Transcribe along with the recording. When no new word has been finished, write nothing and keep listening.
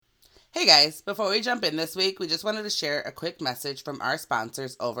Hey guys, before we jump in this week, we just wanted to share a quick message from our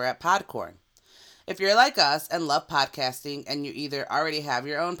sponsors over at Podcorn. If you're like us and love podcasting and you either already have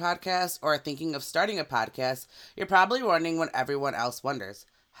your own podcast or are thinking of starting a podcast, you're probably wondering what everyone else wonders.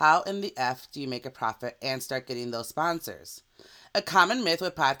 How in the F do you make a profit and start getting those sponsors? A common myth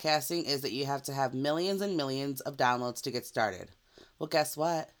with podcasting is that you have to have millions and millions of downloads to get started. Well, guess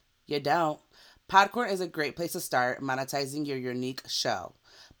what? You don't. Podcorn is a great place to start monetizing your unique show.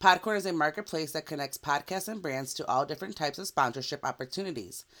 Podcorn is a marketplace that connects podcasts and brands to all different types of sponsorship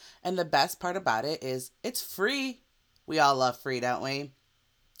opportunities. And the best part about it is it's free. We all love free, don't we?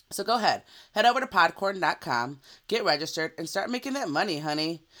 So go ahead, head over to podcorn.com, get registered, and start making that money,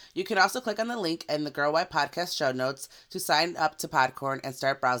 honey. You can also click on the link in the Girl Why Podcast show notes to sign up to Podcorn and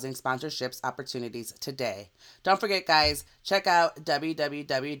start browsing sponsorships opportunities today. Don't forget, guys, check out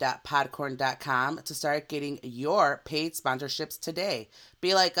www.podcorn.com to start getting your paid sponsorships today.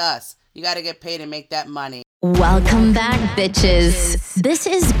 Be like us. You got to get paid and make that money. Welcome back, bitches. This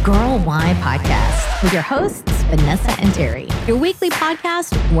is Girl Why Podcast with your hosts, Vanessa and Terry, your weekly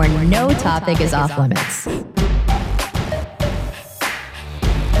podcast where no topic is off limits.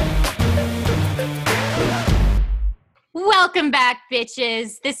 Welcome back,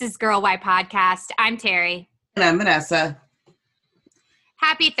 bitches. This is Girl Why Podcast. I'm Terry. And I'm Vanessa.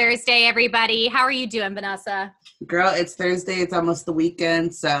 Happy Thursday, everybody. How are you doing, Vanessa? Girl, it's Thursday. It's almost the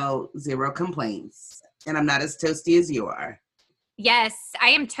weekend, so zero complaints. And I'm not as toasty as you are. Yes, I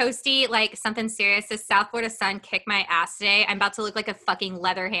am toasty like something serious. This South Florida sun kicked my ass today. I'm about to look like a fucking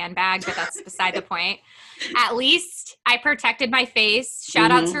leather handbag, but that's beside the point. At least I protected my face. Shout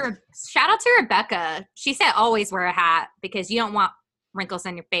out to Rebecca. She said always wear a hat because you don't want wrinkles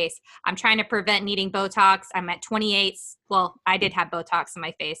on your face. I'm trying to prevent needing Botox. I'm at 28. Well, I did have Botox in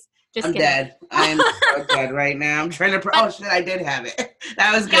my face. Just I'm kidding. dead. I'm so dead right now. I'm trying to... oh, shit, I did have it.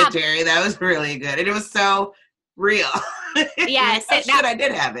 That was good, Terry. That was really good. And it was so real. Yes. I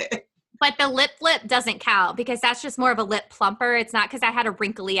did have it. But the lip flip doesn't count because that's just more of a lip plumper. It's not because I had a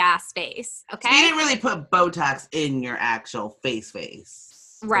wrinkly ass face. Okay? So you didn't really put Botox in your actual face.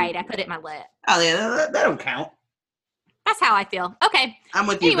 Right. I put it in my lip. Oh, yeah. That don't count. That's how I feel. Okay. I'm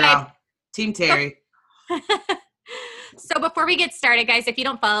with you, girl. Team Terry. So before we get started, guys, if you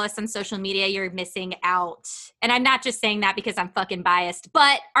don't follow us on social media, you're missing out. And I'm not just saying that because I'm fucking biased,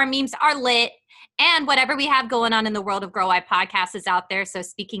 but our memes are lit and whatever we have going on in the world of Girl Why Podcast is out there. So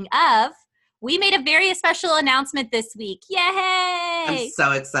speaking of, we made a very special announcement this week. Yay! I'm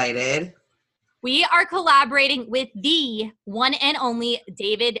so excited. We are collaborating with the one and only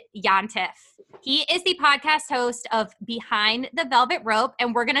David Yontef. He is the podcast host of Behind the Velvet Rope,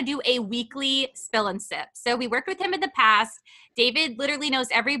 and we're going to do a weekly spill and sip. So we worked with him in the past. David literally knows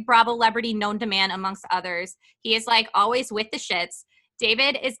every Bravo celebrity known to man, amongst others. He is like always with the shits.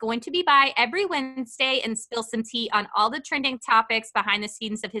 David is going to be by every Wednesday and spill some tea on all the trending topics behind the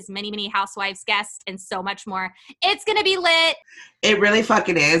scenes of his many, many Housewives guests and so much more. It's going to be lit. It really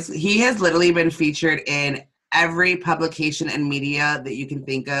fucking is. He has literally been featured in every publication and media that you can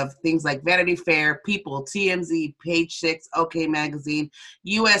think of. Things like Vanity Fair, People, TMZ, Page Six, OK Magazine,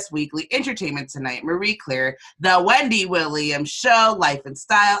 US Weekly, Entertainment Tonight, Marie Claire, The Wendy Williams Show, Life and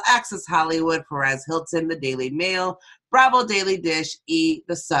Style, Access Hollywood, Perez Hilton, The Daily Mail, Bravo Daily Dish, E!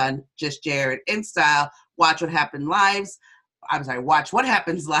 The Sun, Just Jared, In Style, Watch What Happens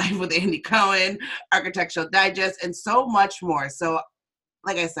Live with Andy Cohen, Architectural Digest, and so much more. So,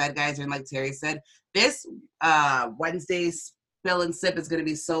 like I said, guys, and like Terry said, this Wednesday's Spill and Sip is going to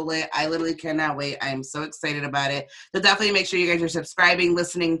be so lit. I literally cannot wait. I am so excited about it. So definitely make sure you guys are subscribing,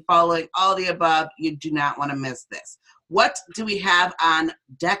 listening, following, all the above. You do not want to miss this. What do we have on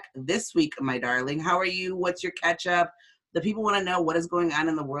deck this week, my darling? How are you? What's your catch up? The people want to know what is going on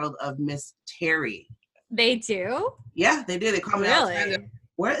in the world of Miss Terry. They do? Yeah, they do. They call me really? out.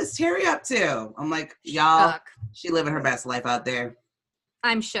 What is Terry up to? I'm like, y'all, she living her best life out there.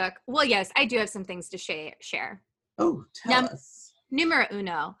 I'm shook. Well, yes, I do have some things to share. Oh, tell us. Numero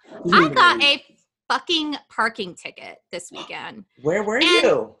uno. I got a fucking parking ticket this weekend. Where were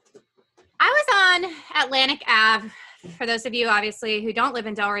you? I was on Atlantic Ave. For those of you, obviously, who don't live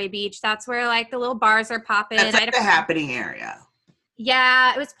in Delray Beach, that's where, like, the little bars are popping. That's like the happening area.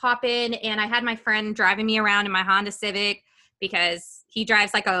 Yeah, it was popping, and I had my friend driving me around in my Honda Civic because he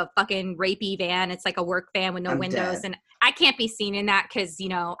drives, like, a fucking rapey van. It's like a work van with no windows, and I can't be seen in that because, you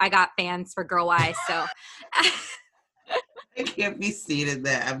know, I got fans for Girl Why, so... I can't be seen in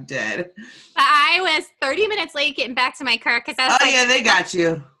that. I'm dead. I was 30 minutes late getting back to my car because I was yeah, they got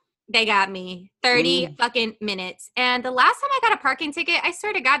you. They got me 30 fucking minutes. And the last time I got a parking ticket, I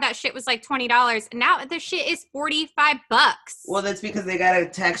swear to God, that shit was like $20. And now the shit is $45. Well, that's because they got to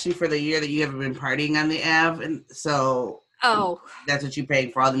tax you for the year that you haven't been partying on the Ave. And so that's what you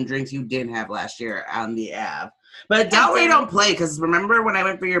paying for all them drinks you didn't have last year on the Ave. But Delray don't play, because remember when I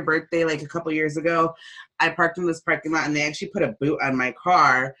went for your birthday like a couple years ago, I parked in this parking lot and they actually put a boot on my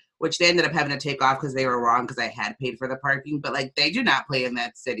car, which they ended up having to take off because they were wrong because I had paid for the parking. But, like, they do not play in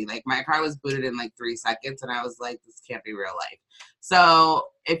that city. Like, my car was booted in, like, 3 seconds, and I was like, this can't be real life. So,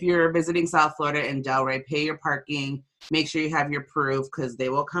 if you're visiting South Florida and Delray, pay your parking. Make sure you have your proof, because they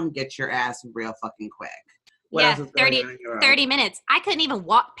will come get your ass real fucking quick. What else is going on 30 minutes. I couldn't even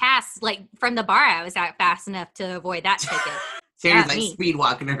walk past, like, from the bar I was at fast enough to avoid that ticket. Terry's, like, speed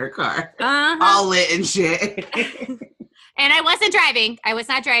walking in her car. All lit and shit. And I wasn't driving. I was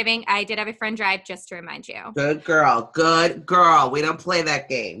not driving. I did have a friend drive, just to remind you. Good girl. Good girl. We don't play that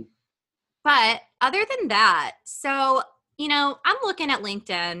game. But other than that, so, you know, I'm looking at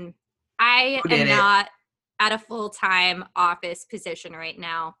LinkedIn. I am not at a full-time office position right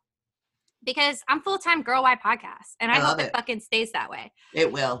now because I'm full-time Girl Why podcast. And I hope it fucking stays that way.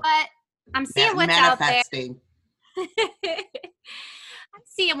 It will. But I'm seeing what's out there. I'm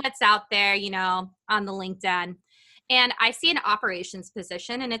seeing what's out there, you know, on the LinkedIn. And I see an operations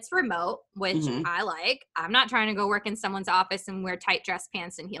position, and it's remote, which I like. I'm not trying to go work in someone's office and wear tight dress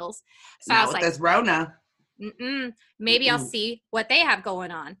pants and heels. So I was like, that's Rona. Maybe I'll see what they have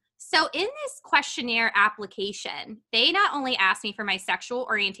going on. So in this questionnaire application, they not only asked me for my sexual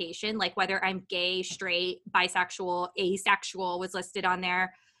orientation, like whether I'm gay, straight, bisexual, asexual was listed on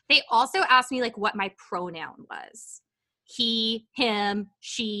there. They also asked me like what my pronoun was. He, him,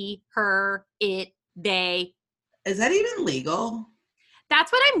 she, her, it, they. Is that even legal?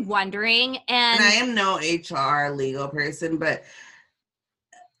 That's what I'm wondering. And I am no HR legal person, but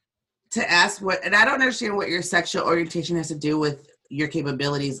to ask and I don't understand what your sexual orientation has to do with your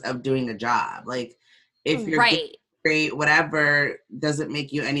capabilities of doing a job. Like, if you're great, whatever, doesn't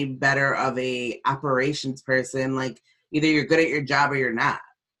make you any better of a operations person. Like, either you're good at your job or you're not.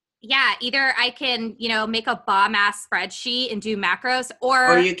 Yeah, either I can, you know, make a bomb ass spreadsheet and do macros,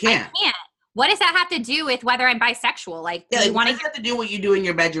 or you can't. I can't. What does that have to do with whether I'm bisexual? Like, what does that have to do with what you do in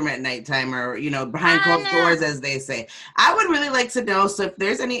your bedroom at nighttime, or, you know, behind closed doors, as they say? I would really like to know. So if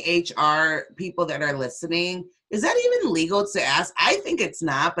there's any HR people that are listening, is that even legal to ask? I think it's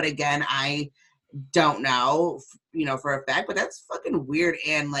not, but again, I don't know, you know, for a fact, but that's fucking weird.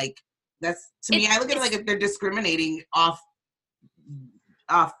 And like, that's, to me, I look at it like if they're discriminating off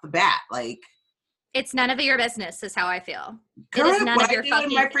the bat, like. It's none of your business, is how I feel. Correct. It is none what of your I do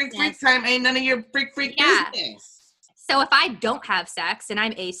fucking in my freak time ain't none of your freak business. So if I don't have sex and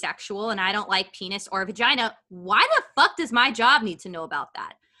I'm asexual and I don't like penis or vagina, why the fuck does my job need to know about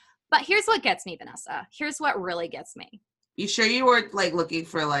that? But here's what gets me, Vanessa. Here's what really gets me. You sure you weren't like looking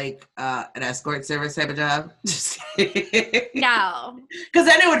for like an escort service type of job? No. Because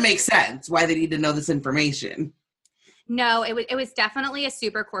then it would make sense why they need to know this information. No, it was definitely a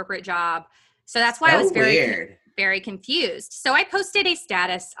super corporate job. So that's why I was very confused. So I posted a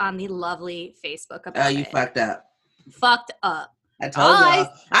status on the lovely Facebook about it. Oh, you fucked up. Fucked up. I told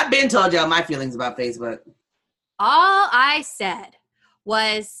y'all. I've been told y'all my feelings about Facebook. All I said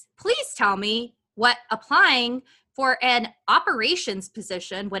was, please tell me what applying for an operations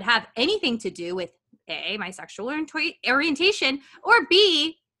position would have anything to do with A, my sexual orientation, or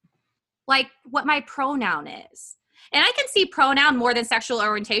B, like what my pronoun is. And I can see pronoun more than sexual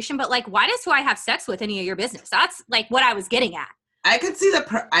orientation, but like, why does who I have sex with any of your business? That's like what I was getting at. I could see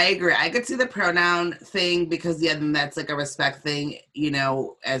I agree. I could see the pronoun thing because then that's like a respect thing, you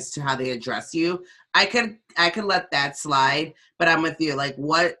know, as to how they address you. I could let that slide, but I'm with you. Like,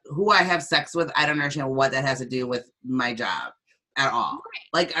 who I have sex with, I don't understand what that has to do with my job at all. Right.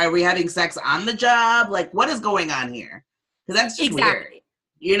 Like, are we having sex on the job? Like, what is going on here? Because that's just weird.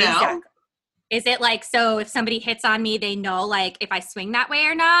 You know? Exactly. Is it like, so if somebody hits on me, they know like if I swing that way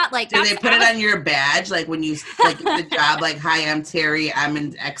or not? Like, do they put it on your badge? Like when you like get the job, like, hi, I'm Terry, I'm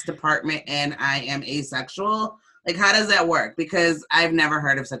in X department and I am asexual. Like, how does that work? Because I've never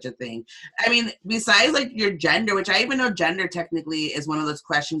heard of such a thing. I mean, besides like your gender, which I even know gender technically is one of those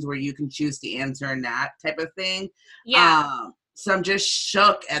questions where you can choose to answer or not type of thing. Yeah. So I'm just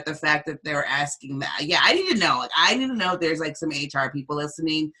shook at the fact that they were asking that. Yeah, I need to know. Like, I need to know if there's like some HR people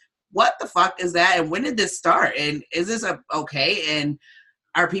listening. What the fuck is that? And when did this start? And is this okay? And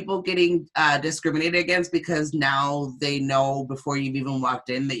are people getting discriminated against because now they know before you've even walked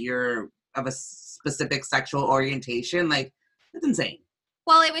in that you're of a specific sexual orientation? Like, that's insane.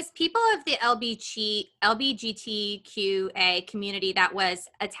 Well, it was people of the LGBTQA community that was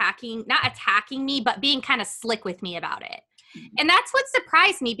not attacking me, but being kind of slick with me about it. And that's what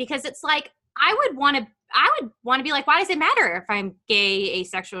surprised me, because it's like, I would want to be like, why does it matter if I'm gay,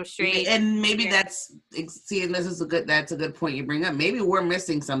 asexual, straight? And maybe that's that's a good point you bring up. Maybe we're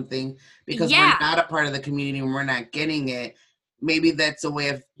missing something because we're not a part of the community and we're not getting it. Maybe that's a way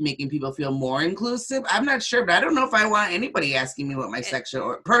of making people feel more inclusive. I'm not sure, but I don't know if I want anybody asking me what my sexual,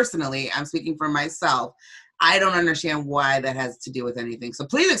 or personally, I'm speaking for myself. I don't understand why that has to do with anything. So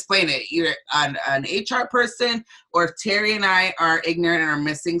please explain it. You're an HR person, or if Terry and I are ignorant and are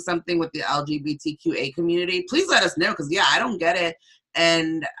missing something with the LGBTQA community, please let us know, because, yeah, I don't get it.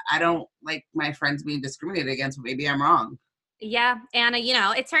 And I don't like my friends being discriminated against, but maybe I'm wrong. Yeah, and I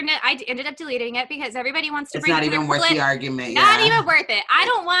ended up deleting it because everybody wants to bring it. It's not even worth the argument. Not even worth it. I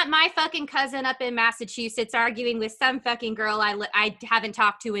don't want my fucking cousin up in Massachusetts arguing with some fucking girl I haven't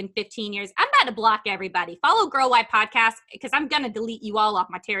talked to in 15 years. I'm about to block everybody. Follow Girl Why Podcast, because I'm going to delete you all off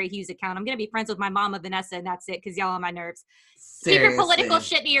my Terry Hughes account. I'm going to be friends with my mama, Vanessa, and that's it, because y'all on my nerves. Seriously. Keep your political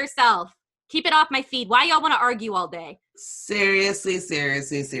shit to yourself. Keep it off my feed. Why y'all want to argue all day? Seriously.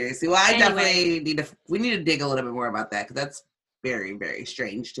 Well, definitely we need to dig a little bit more about that, because that's very, very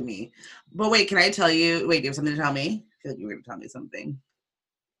strange to me. But wait, can I tell you? Wait, do you have something to tell me? I feel like you were going to tell me something.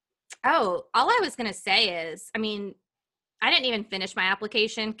 Oh, all I was going to say is, I didn't even finish my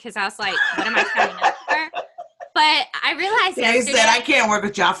application because I was like, what am I signing up for? But I realized yesterday, said, I can't work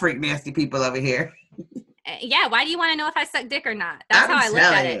with y'all freak nasty people over here. Yeah, why do you want to know if I suck dick or not? That's how I look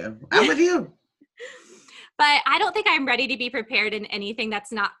at it. I'm with you. But I don't think I'm ready to be prepared in anything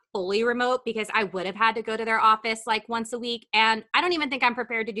that's not fully remote, because I would have had to go to their office like once a week. And I don't even think I'm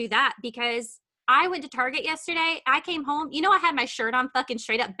prepared to do that, because I went to Target yesterday. I came home. I had my shirt on fucking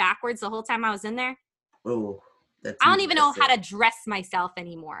straight up backwards the whole time I was in there. Oh, I don't even know how to dress myself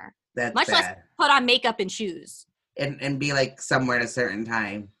anymore. That's much bad. Less put on makeup and shoes. And be like somewhere at a certain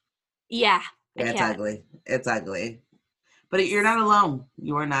time. Yeah. It's ugly. It's ugly. But you're not alone.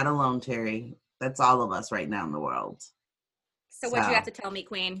 You are not alone, Terry. That's all of us right now in the world. So what'd you have to tell me,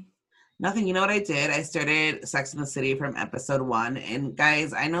 Queen? Nothing. You know what I did? I started Sex and the City from episode 1. And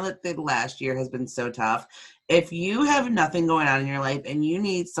guys, I know that the last year has been so tough. If you have nothing going on in your life and you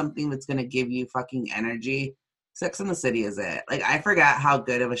need something that's going to give you fucking energy, Sex and the City is it. Like, I forgot how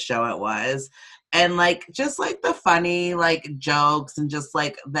good of a show it was. And like, just like the funny, like, jokes and just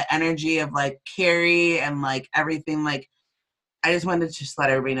like the energy of like Carrie and like everything, like, I just wanted to just let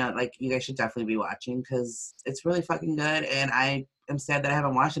everybody know, like, you guys should definitely be watching, because it's really fucking good, and I am sad that I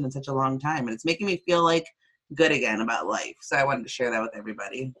haven't watched it in such a long time, and it's making me feel, like, good again about life, so I wanted to share that with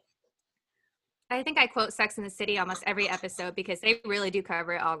everybody. I think I quote Sex and the City almost every episode, because they really do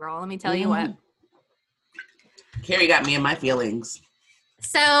cover it all, girl. Let me tell you what. Carrie got me in my feelings.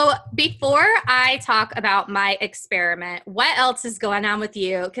 So before I talk about my experiment, what else is going on with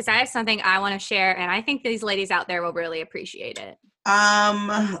you? Because I have something I want to share, and I think these ladies out there will really appreciate it.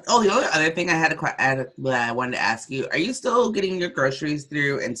 The only other thing I wanted to ask you, are you still getting your groceries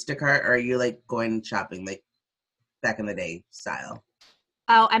through Instacart, or are you like going shopping like back in the day style?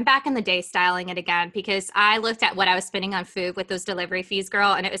 Oh, I'm back in the day styling it again, because I looked at what I was spending on food with those delivery fees,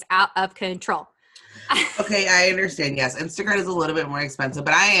 girl, and it was out of control. Okay, I understand. Yes, Instacart is a little bit more expensive,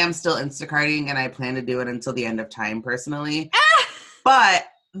 but I am still Instacarting, and I plan to do it until the end of time personally. But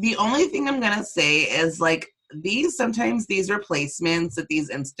the only thing I'm going to say is, like, sometimes these replacements that these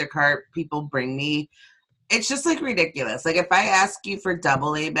Instacart people bring me, it's just, like, ridiculous. Like, if I ask you for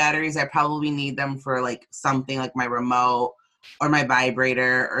AA batteries, I probably need them for, like, something like my remote or my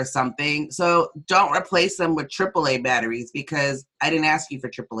vibrator or something. So don't replace them with AAA batteries, because I didn't ask you for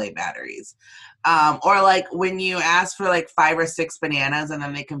AAA batteries. Or like when you ask for like 5 or 6 bananas and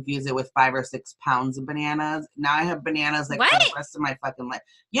then they confuse it with 5 or 6 pounds of bananas. Now I have bananas like for the rest of my fucking life.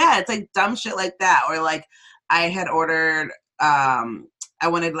 Yeah, it's like dumb shit like that. Or like I had ordered, I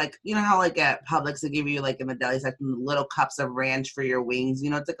wanted, like, you know how like at Publix they give you like in the deli section little cups of ranch for your wings. You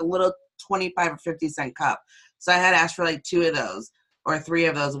know, it's like a little 25 or 50 cent cup. So I had asked for like 2 of those or 3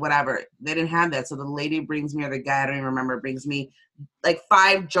 of those, whatever. They didn't have that. So the lady brings me, or the guy, I don't even remember, brings me like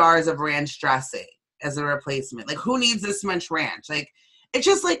 5 jars of ranch dressing as a replacement. Like, who needs this much ranch? Like, it's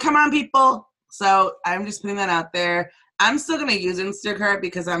just like, come on, people. So I'm just putting that out there. I'm still going to use Instacart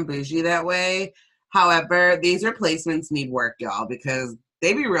because I'm bougie that way. However, these replacements need work, y'all, because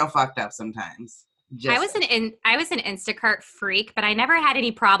they be real fucked up sometimes. I was an Instacart freak, but I never had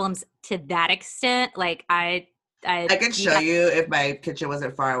any problems to that extent. Like I could show you if my kitchen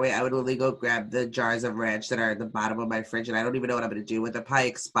wasn't far away. I would literally go grab the jars of ranch that are at the bottom of my fridge, and I don't even know what I'm going to do with them. Probably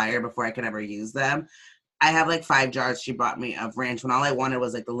expire before I can ever use them. I have like 5 jars she bought me of ranch when all I wanted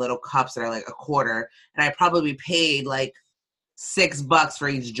was like the little cups that are like $0.25. And I probably paid like $6 for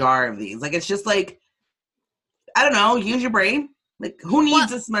each jar of these. Like, it's just like, I don't know, use your brain. Like, who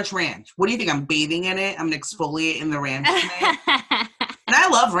needs this much ranch? What do you think? I'm bathing in it? I'm going to exfoliate in the ranch tonight? And I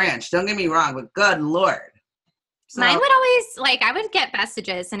love ranch, don't get me wrong, but good Lord. So, mine would always, like, I would get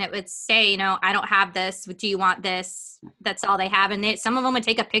messages and it would say, you know, I don't have this. Do you want this? That's all they have. And some of them would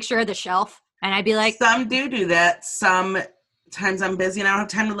take a picture of the shelf and I'd be like. Some do that. Sometimes I'm busy and I don't have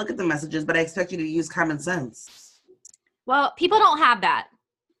time to look at the messages, but I expect you to use common sense. Well, people don't have that.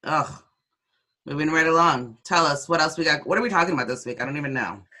 Ugh. Moving right along. Tell us, what else we got? What are we talking about this week? I don't even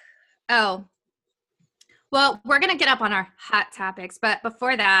know. Oh. Well, we're going to get up on our hot topics. But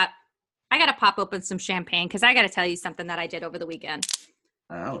before that, I got to pop open some champagne because I got to tell you something that I did over the weekend.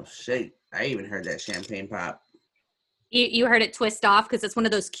 Oh, shit. I even heard that champagne pop. You heard it twist off because it's one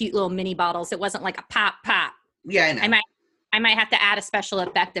of those cute little mini bottles. It wasn't like a pop. Yeah, I know. I might have to add a special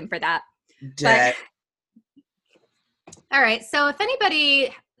effect in for that. But, all right. So if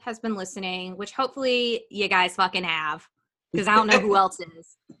anybody has been listening, which hopefully you guys fucking have, because I don't know who else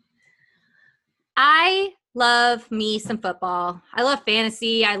is. I love me some football. I love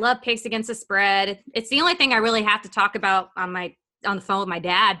fantasy. I love picks against the spread. It's the only thing I really have to talk about on the phone with my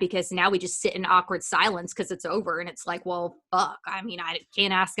dad because now we just sit in awkward silence because it's over. And it's like, well, fuck. I mean, I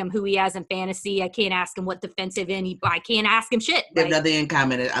can't ask him who he has in fantasy. I can't ask him what defensive end I can't ask him shit. They have nothing in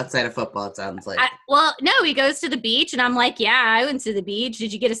common outside of football, it sounds like. Well, no, he goes to the beach and I'm like, yeah, I went to the beach.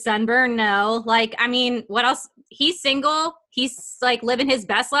 Did you get a sunburn? No. Like, I mean, what else? He's single. He's like living his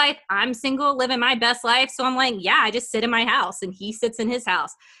best life. I'm single, living my best life. So I'm like, yeah, I just sit in my house and he sits in his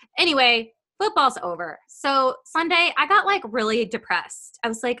house. Anyway, football's over. So Sunday, I got like really depressed. I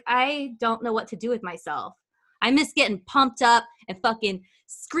was like, I don't know what to do with myself. I miss getting pumped up and fucking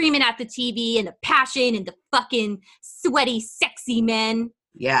screaming at the TV and the passion and the fucking sweaty, sexy men.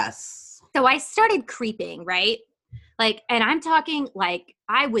 Yes. So I started creeping, right? Like, and I'm talking like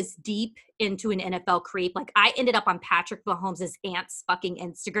I was deep into an NFL creep. Like I ended up on Patrick Mahomes' aunt's fucking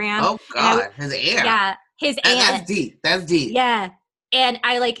Instagram. Oh God, his aunt. Yeah, his aunt. That's deep. That's deep. Yeah. And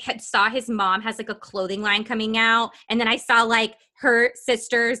I like saw his mom has like a clothing line coming out. And then I saw like her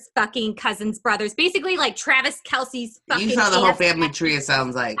sisters, fucking cousins, brothers, basically like Travis Kelce's fucking. You saw the whole family tree, it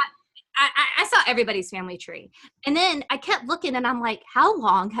sounds like. I saw everybody's family tree. And then I kept looking and I'm like, how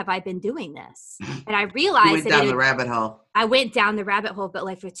long have I been doing this? And I realized you went down the rabbit hole. I went down the rabbit hole, but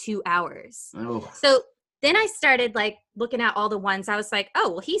like for 2 hours. Oh. So then I started like looking at all the ones. I was like, oh,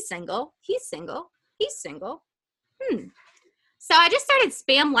 well, he's single. He's single. He's single. So I just started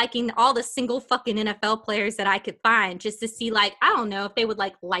spam liking all the single fucking NFL players that I could find just to see, like, I don't know if they would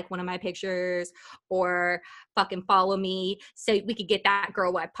like one of my pictures or fucking follow me so we could get that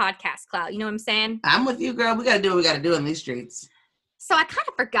Girl Wide podcast clout. You know what I'm saying? I'm with you, girl. We got to do what we got to do in these streets. So I kind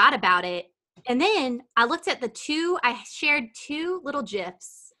of forgot about it. And then I looked at I shared 2 little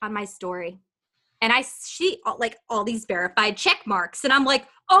GIFs on my story. And I see like all these verified check marks. And I'm like,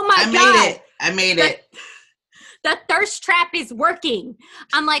 oh my God. I made it. The thirst trap is working.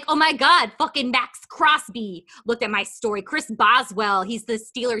 I'm like, oh my God, fucking Max Crosby looked at my story. Chris Boswell, he's the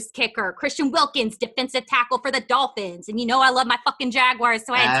Steelers kicker. Christian Wilkins, defensive tackle for the Dolphins. And you know I love my fucking Jaguars.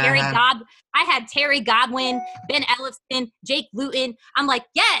 So I had Terry Godwin, Ben Ellison, Jake Luton. I'm like,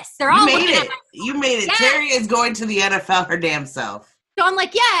 yes, they're all looking at my story. You made it. Yes. Terry is going to the NFL her damn self. So I'm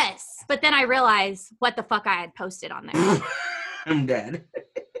like, yes. But then I realized what the fuck I had posted on there. I'm dead.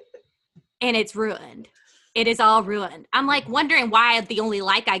 And it's ruined. It is all ruined. I'm like wondering why the only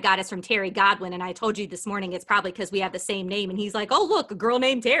like I got is from Terry Godwin. And I told you this morning it's probably because we have the same name. And he's like, oh, look, a girl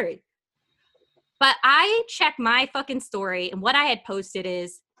named Terry. But I checked my fucking story. And what I had posted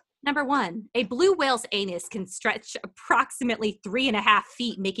is, number 1, a blue whale's anus can stretch approximately 3.5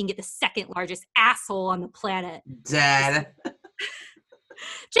 feet, making it the 2nd largest asshole on the planet. Dad.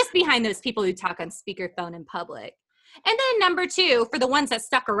 Just behind those people who talk on speakerphone in public. And then number 2, for the ones that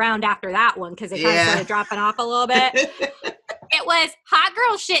stuck around after that one, because it kind of started dropping off a little bit, it was hot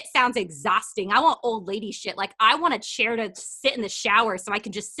girl shit sounds exhausting. I want old lady shit. Like, I want a chair to sit in the shower so I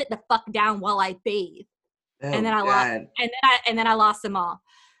can just sit the fuck down while I bathe. And then I lost them all.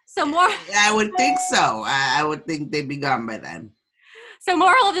 So more. I would think so. I would think they'd be gone by then. So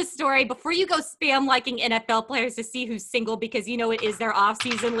moral of the story, before you go spam liking NFL players to see who's single because you know it is their off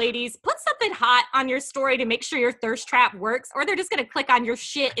season, ladies, put something hot on your story to make sure your thirst trap works, or they're just going to click on your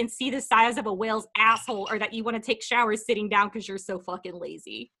shit and see the size of a whale's asshole, or that you want to take showers sitting down because you're so fucking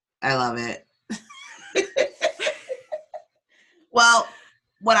lazy. I love it. Well,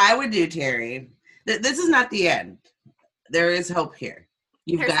 what I would do, Terry, this is not the end. There is hope here.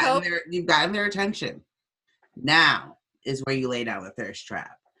 You've gotten their attention. Now is where you lay down the thirst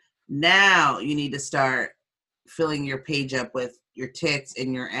trap. Now you need to start filling your page up with your tits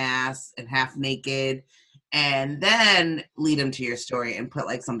and your ass and half naked, and then lead them to your story and put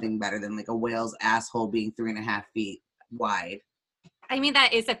like something better than like a whale's asshole being 3.5 feet wide. I mean,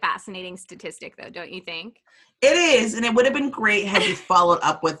 that is a fascinating statistic, though, don't you think? It is, and it would have been great had you followed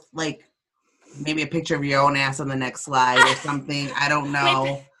up with like maybe a picture of your own ass on the next slide or something. I don't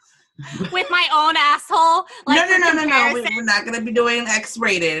know. With my own asshole? Like, No. We're not going to be doing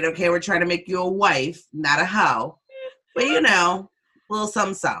X-rated, okay? We're trying to make you a wife, not a hoe. But, you know, a little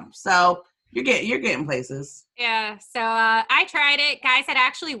some. So you're getting places. Yeah, so I tried it. Guys, it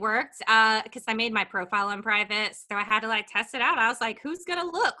actually worked because I made my profile on private. So I had to, like, test it out. I was like, who's going to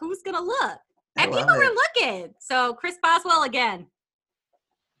look? And people were looking. So Chris Boswell, again,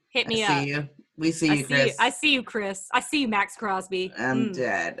 hit me up. I see you. We see you, Chris. I see you, Chris. I see you, Max Crosby. I'm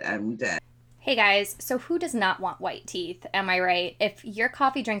dead. Hey guys, so who does not want white teeth? Am I right? If you're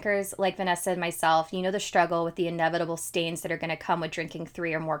coffee drinkers like Vanessa and myself, you know the struggle with the inevitable stains that are going to come with drinking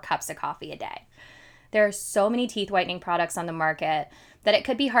 3 or more cups of coffee a day. There are so many teeth whitening products on the market that it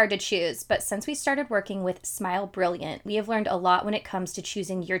could be hard to choose, but since we started working with Smile Brilliant, we have learned a lot when it comes to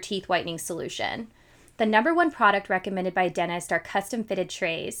choosing your teeth whitening solution. The number one product recommended by dentists are custom fitted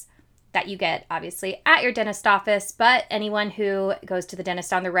trays that you get, obviously, at your dentist office, but anyone who goes to the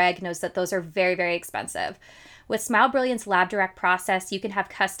dentist on the reg knows that those are very, very expensive. With Smile Brilliant's Lab Direct process, you can have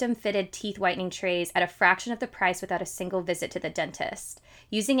custom fitted teeth whitening trays at a fraction of the price without a single visit to the dentist.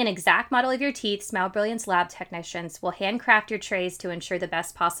 Using an exact model of your teeth, Smile Brilliant's lab technicians will handcraft your trays to ensure the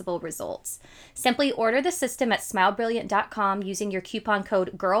best possible results. Simply order the system at smilebrilliant.com using your coupon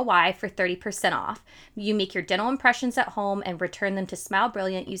code GIRLY for 30% off. You make your dental impressions at home and return them to Smile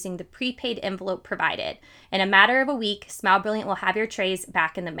Brilliant using the prepaid envelope provided. In a matter of a week, Smile Brilliant will have your trays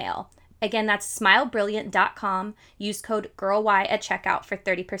back in the mail. Again, that's smilebrilliant.com. Use code GIRLY at checkout for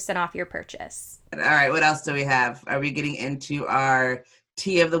 30% off your purchase. All right, what else do we have? Are we getting into our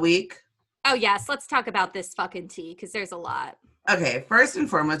tea of the week? Oh, yes. Let's talk about this fucking tea because there's a lot. Okay, first and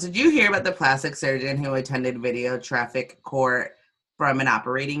foremost, did you hear about the plastic surgeon who attended video traffic court from an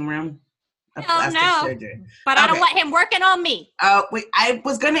operating room? Hell no, surgeon. But I don't want him working on me. Oh, wait, I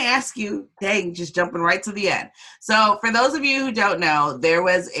was going to ask you, dang, just jumping right to the end. So for those of you who don't know, there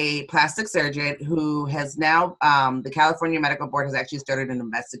was a plastic surgeon who has now, the California Medical Board has actually started an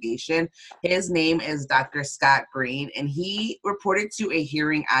investigation. His name is Dr. Scott Green, and he reported to a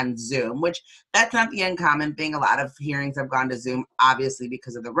hearing on Zoom, which that's not the uncommon thing. A lot of hearings have gone to Zoom, obviously,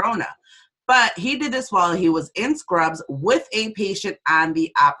 because of the Rona. But he did this while he was in scrubs with a patient on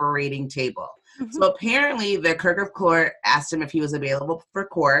the operating table. Mm-hmm. So apparently the clerk of court asked him if he was available for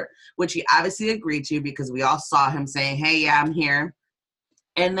court, which he obviously agreed to because we all saw him saying, hey, yeah, I'm here.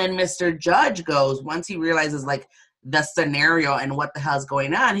 And then Mr. Judge goes, once he realizes like the scenario and what the hell's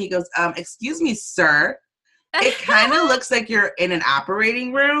going on, he goes, excuse me, sir. It kind of looks like you're in an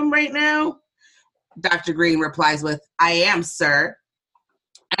operating room right now. Dr. Green replies with, I am, sir.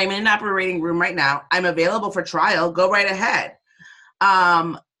 I'm in an operating room right now. I'm available for trial. Go right ahead.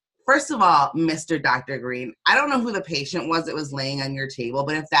 First of all, Mr. Dr. Green, I don't know who the patient was that was laying on your table,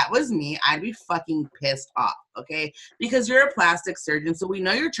 but if that was me, I'd be fucking pissed off, okay? Because you're a plastic surgeon, so we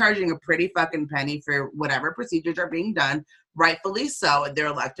know you're charging a pretty fucking penny for whatever procedures are being done, rightfully so. They're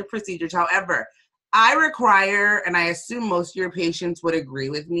elective procedures. However, I require, and I assume most of your patients would agree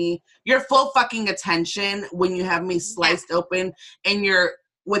with me, your full fucking attention when you have me sliced open and you're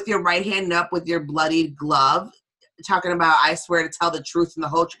with your right hand up with your bloodied glove, talking about, I swear to tell the truth and the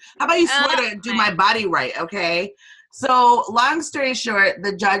whole truth. How about you swear to do my body right, okay? So long story short,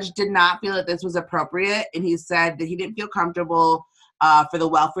 the judge did not feel that this was appropriate, and he said that he didn't feel comfortable for the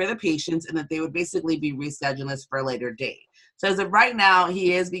welfare of the patients and that they would basically be rescheduling this for a later date. So as of right now,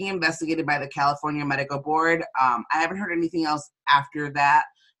 he is being investigated by the California Medical Board. I haven't heard anything else after that.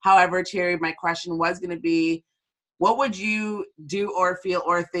 However, Terry, my question was going to be, what would you do or feel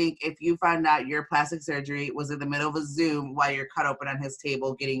or think if you found out your plastic surgery was in the middle of a Zoom while you're cut open on his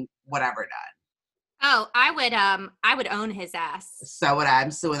table getting whatever done? Oh, I would own his ass. So would I.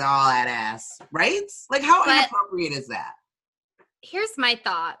 I'm suing all that ass, right? Like, how inappropriate is that? Here's my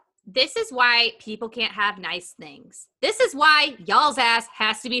thought. This is why people can't have nice things. This is why y'all's ass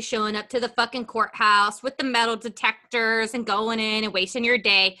has to be showing up to the fucking courthouse with the metal detectors and going in and wasting your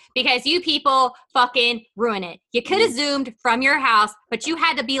day because you people fucking ruin it. You could have Zoomed from your house, but you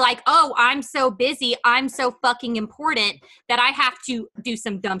had to be like, oh, I'm so busy. I'm so fucking important that I have to do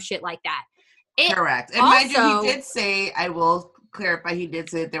some dumb shit like that. Correct. And mind you, he did say, I will clarify, he did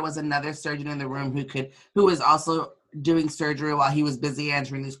say that there was another surgeon in the room who was also doing surgery while he was busy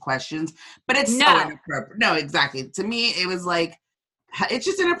answering these questions. But it's so inappropriate. No, exactly. To me, it was like, it's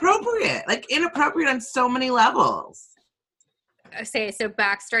just inappropriate. Like, inappropriate on so many levels. Okay, so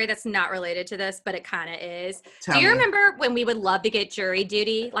backstory that's not related to this, but it kind of is. Tell Do you me. remember when we would love to get jury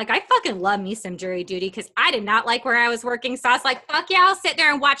duty? Like, I fucking love me some jury duty because I did not like where I was working. So I was like, fuck yeah, I'll sit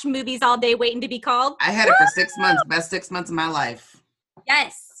there and watch movies all day waiting to be called. I had it for 6 months. Best 6 months of my life.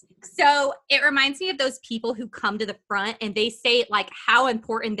 Yes. So it reminds me of those people who come to the front and they say like how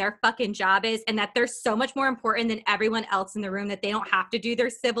important their fucking job is and that they're so much more important than everyone else in the room that they don't have to do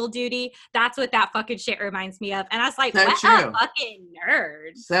their civil duty. That's what that fucking shit reminds me of. And I was like, So what true. a fucking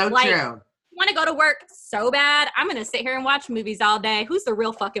nerd. So like, true. Want to go to work so bad? I'm going to sit here and watch movies all day. Who's the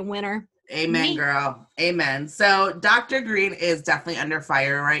real fucking winner? Amen, Me. girl. Amen. So Dr. Green is definitely under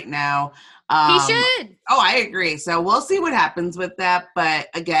fire right now. He should. Oh, I agree. So we'll see what happens with that. But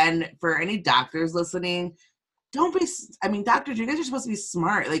again, for any doctors listening, don't be, I mean, doctors, you guys are supposed to be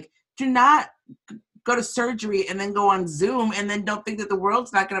smart. Like, do not go to surgery and then go on Zoom and then don't think that the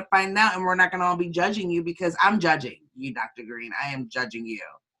world's not going to find out and we're not going to all be judging you, because I'm judging you, Dr. Green. I am judging you.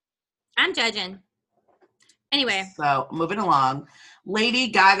 I'm judging. Anyway. So moving along. Lady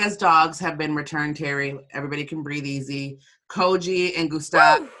Gaga's dogs have been returned, Terry. Everybody can breathe easy. Koji and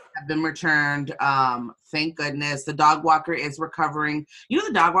Gustav have been returned. Thank goodness. The dog walker is recovering. You know,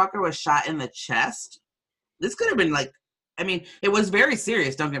 the dog walker was shot in the chest. This could have been like, I mean, it was very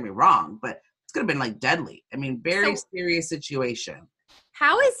serious, don't get me wrong, but it's could have been like deadly. I mean, very serious situation.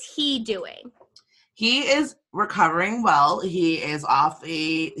 How is he doing? He is recovering well. He is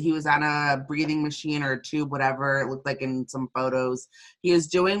he was on a breathing machine or a tube, whatever it looked like in some photos. He is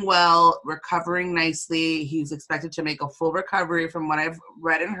doing well, recovering nicely. He's expected to make a full recovery from what I've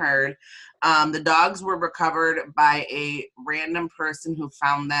read and heard. The dogs were recovered by a random person who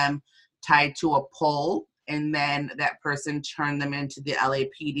found them tied to a pole, and then that person turned them into the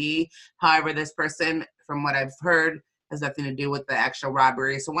LAPD. However, this person, from what I've heard, has nothing to do with the actual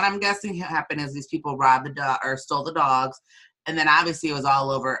robbery. So what I'm guessing happened is these people robbed the dog or stole the dogs, and then obviously it was all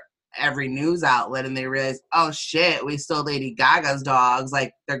over every news outlet, and they realized, oh shit, we stole Lady Gaga's dogs.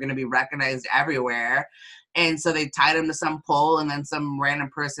 Like, they're going to be recognized everywhere. And so they tied them to some pole, and then some random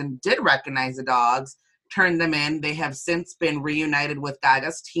person did recognize the dogs, turned them in. They have since been reunited with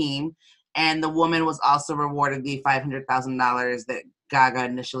Gaga's team, and the woman was also rewarded the $500,000 that Gaga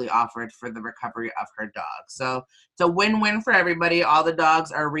initially offered for the recovery of her dog. So it's a win-win for everybody. All the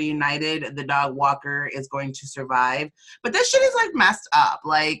dogs are reunited. The dog walker is going to survive. But this shit is like messed up.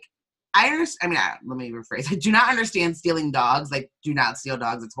 Like, I understand. I mean, let me rephrase. I do not understand stealing dogs. Like, do not steal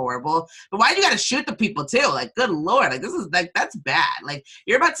dogs. It's horrible. But why do you got to shoot the people too? Like, good Lord. Like, this is like, that's bad. Like,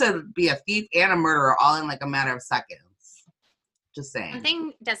 you're about to be a thief and a murderer all in like a matter of seconds. Just saying. One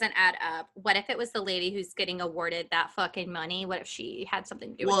thing doesn't add up. What if it was the lady who's getting awarded that fucking money? What if she had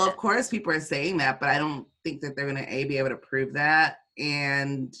something to do with it? Well, of course people are saying that, but I don't think that they're going to be able to prove that.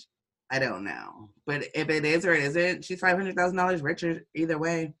 And I don't know. But if it is or it isn't, she's $500,000 richer either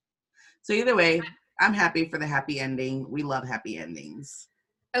way. So either way, I'm happy for the happy ending. We love happy endings.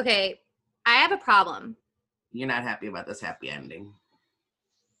 Okay, I have a problem. You're not happy about this happy ending.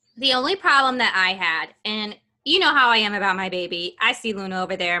 The only problem that I had, and you know how I am about my baby. I see Luna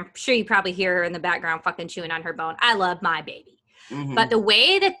over there. I'm sure you probably hear her in the background fucking chewing on her bone. I love my baby. Mm-hmm. But the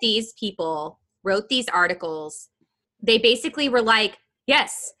way that these people wrote these articles, they basically were like,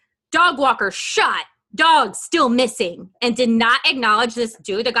 yes, dog walker shot, dog still missing, and did not acknowledge this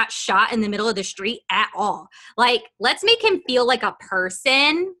dude that got shot in the middle of the street at all. Like, let's make him feel like a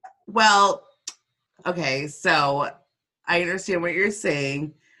person. Well, okay, so I understand what you're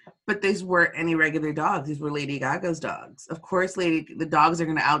saying. But these weren't any regular dogs. These were Lady Gaga's dogs. Of course, the dogs are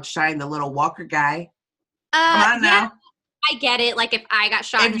going to outshine the little walker guy. Come on now. Yeah, I get it. Like, if I got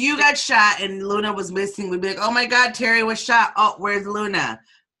shot. If you got shot and Luna was missing, we'd be like, oh my God, Terry was shot. Oh, where's Luna?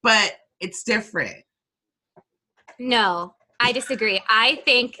 But it's different. No, I disagree. I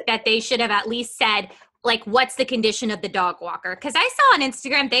think that they should have at least said, like, what's the condition of the dog walker? Because I saw on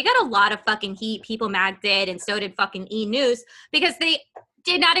Instagram, they got a lot of fucking heat. People Mag did, and so did fucking E! News, because they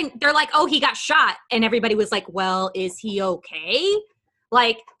did not, they're like, oh, he got shot. And everybody was like, well, is he okay?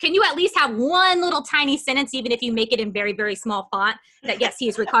 Like, can you at least have one little tiny sentence, even if you make it in very, very small font, that yes, he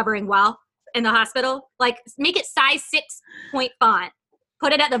is recovering well in the hospital? Like, make it size 6-point font.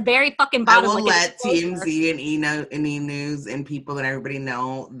 Put it at the very fucking bottom. I will let TMZ and E! News and people and everybody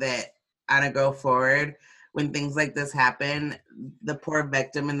know that on a go forward, when things like this happen, the poor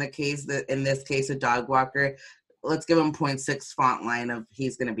victim in this case, a dog walker, let's give him 0.6 font line of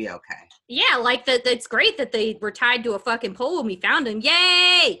he's going to be okay. Yeah, like it's great that they were tied to a fucking pole and we found him.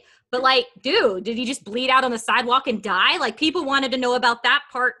 Yay! But like, dude, did he just bleed out on the sidewalk and die? Like, people wanted to know about that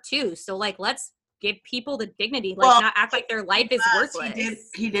part too. So like, let's give people the dignity, like not act like their life is worthless.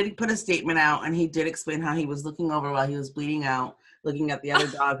 He did put a statement out, and he did explain how he was looking over while he was bleeding out, looking at the other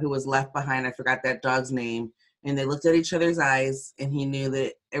dog who was left behind. I forgot that dog's name. And they looked at each other's eyes, and he knew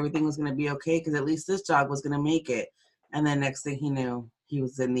that everything was going to be okay because at least this dog was going to make it. And then next thing he knew, he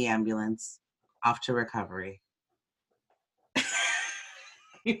was in the ambulance, off to recovery.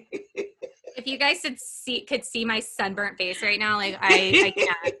 If you guys could see my sunburnt face right now, like I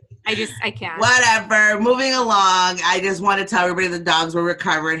can't. I can't. Whatever. Moving along. I just want to tell everybody the dogs were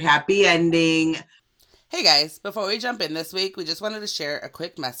recovered. Happy ending. Hey guys, before we jump in this week, we just wanted to share a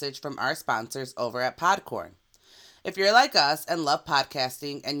quick message from our sponsors over at Podcorn. If you're like us and love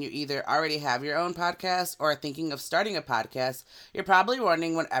podcasting and you either already have your own podcast or are thinking of starting a podcast, you're probably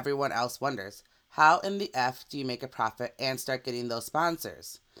wondering what everyone else wonders. How in the F do you make a profit and start getting those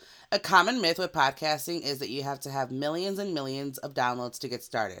sponsors? A common myth with podcasting is that you have to have millions and millions of downloads to get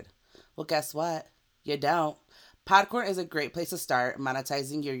started. Well, guess what? You don't. Podcorn is a great place to start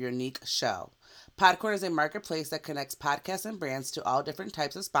monetizing your unique show. Podcorn is a marketplace that connects podcasts and brands to all different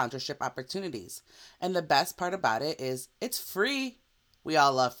types of sponsorship opportunities. And the best part about it is it's free. We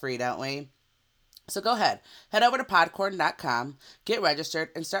all love free, don't we? So go ahead, head over to podcorn.com, get registered,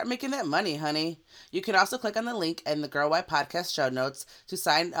 and start making that money, honey. You can also click on the link in the Girl Why Podcast show notes to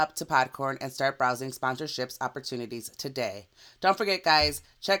sign up to Podcorn and start browsing sponsorships opportunities today. Don't forget, guys,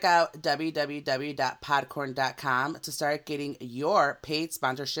 check out www.podcorn.com to start getting your paid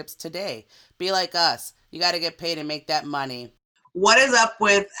sponsorships today. Be like us. You got to get paid and make that money. What is up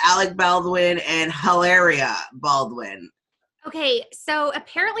with Alec Baldwin and Hilaria Baldwin? Okay, so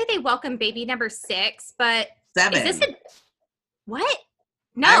apparently they welcomed baby number 6, but 7. Is this what?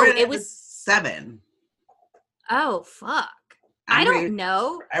 No, it was 7. Oh, fuck. I don't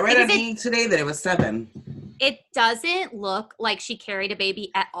know. I read on E! Today that it was 7. It doesn't look like she carried a baby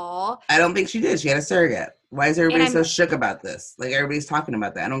at all. I don't think she did. She had a surrogate. Why is everybody so shook about this? Like, everybody's talking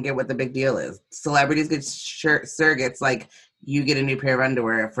about that. I don't get what the big deal is. Celebrities get surrogates like you get a new pair of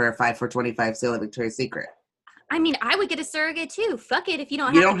underwear for a 5 for $25 sale at Victoria's Secret. I mean, I would get a surrogate too. Fuck it if you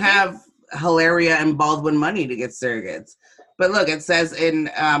don't have. You don't have Hilaria and Baldwin money to get surrogates. But look, it says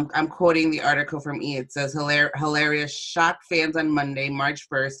I'm quoting the article from E! It says Hilaria shocked fans on Monday, March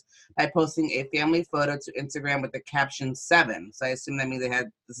 1st, by posting a family photo to Instagram with the caption 7. So I assume that means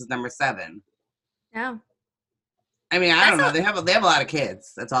this is number 7. No. I mean, I don't know. They have a lot of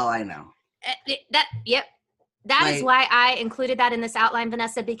kids. That's all I know. Yep. That is why I included that in this outline,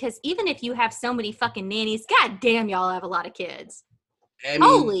 Vanessa, because even if you have so many fucking nannies, god damn, y'all have a lot of kids. I mean,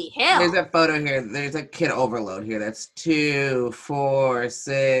 holy hell. There's a photo here. There's a kid overload here. That's 2, 4,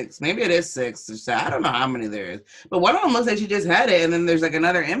 6. Maybe it is 6. So I don't know how many there is. But one of them looks like she just had it, and then there's like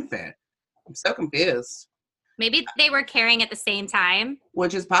another infant. I'm so confused. Maybe they were carrying at the same time.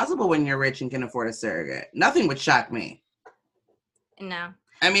 Which is possible when you're rich and can afford a surrogate. Nothing would shock me. No.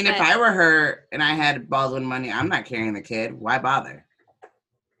 I mean, if I were her and I had Baldwin money, I'm not carrying the kid. Why bother?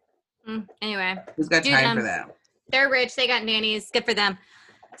 Anyway. Who's got time for that? They're rich. They got nannies. Good for them.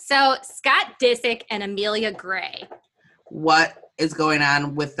 So, Scott Disick and Amelia Gray. What is going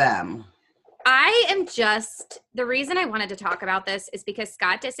on with them? The reason I wanted to talk about this is because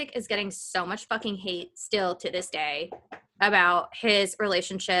Scott Disick is getting so much fucking hate still to this day about his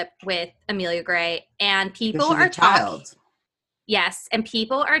relationship with Amelia Gray. And people are talking. Yes, and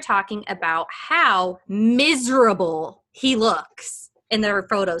people are talking about how miserable he looks in their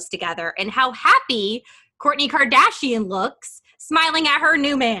photos together and how happy Kourtney Kardashian looks smiling at her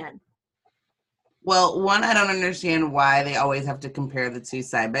new man. Well, one, I don't understand why they always have to compare the two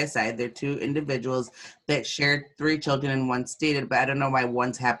side by side. They're two individuals that shared 3 children and one's dated, but I don't know why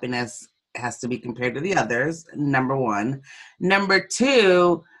one's happiness has to be compared to the other's, number one. Number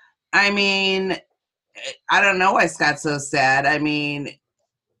 2, I mean, I don't know why Scott's so sad. I mean,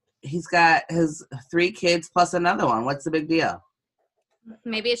 he's got his 3 kids plus another one. What's the big deal?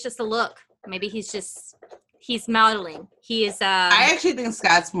 Maybe it's just a look. Maybe he's modeling. He is. I actually think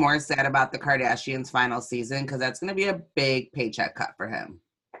Scott's more sad about the Kardashians' final season because that's going to be a big paycheck cut for him.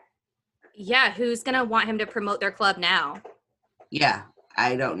 Yeah, who's going to want him to promote their club now? Yeah,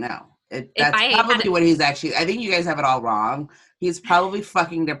 I don't know. That's probably what he's actually. I think you guys have it all wrong. He's probably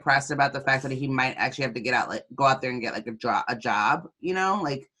fucking depressed about the fact that he might actually have to go out there and get like a job, you know,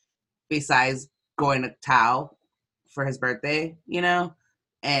 like besides going to Tao for his birthday, you know.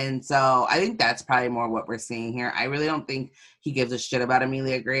 And so I think that's probably more what we're seeing here. I really don't think he gives a shit about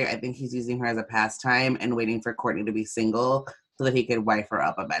Amelia Gray. I think he's using her as a pastime and waiting for Kourtney to be single so that he could wife her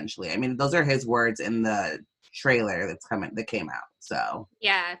up eventually. I mean, those are his words in the trailer that came out. So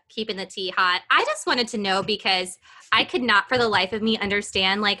yeah, keeping the tea hot. I just wanted to know because I could not for the life of me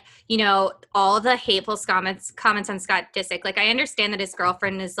understand, like, you know, all the hateful comments on Scott Disick. Like, I understand that his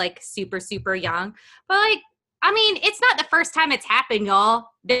girlfriend is like super, super young, but like, I mean, it's not the first time it's happened, y'all.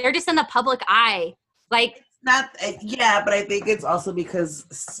 They're just in the public eye. Like, not, yeah, but I think it's also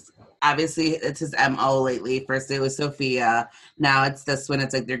because obviously it's his MO lately. First it was Sophia. Now it's this one.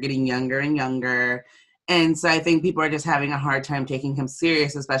 It's like they're getting younger and younger. And so I think people are just having a hard time taking him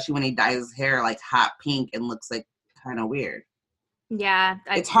serious, especially when he dyes his hair like hot pink and looks like kind of weird. yeah.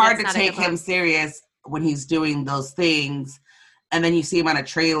 It's hard to take him serious when he's doing those things. And then you see him on a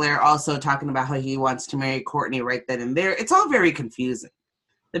trailer also talking about how he wants to marry Courtney right then and there. It's all very confusing.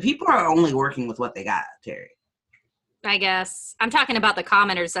 The people are only working with what they got, Terry. I guess. I'm talking about the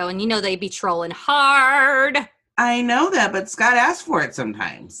commenters, though, and you know they be trolling hard. I know that, but Scott asks for it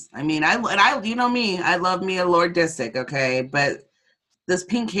sometimes. I mean, I you know me, I love me a Lord Disick, okay? But this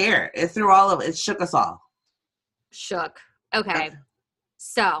pink hair, it threw all of it shook us all. Shook. Okay.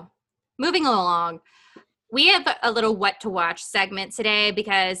 So, moving along. We have a little what to watch segment today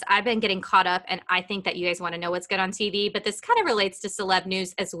because I've been getting caught up and I think that you guys want to know what's good on TV, but this kind of relates to celeb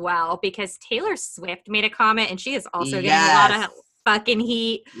news as well because Taylor Swift made a comment and she is also getting a lot of fucking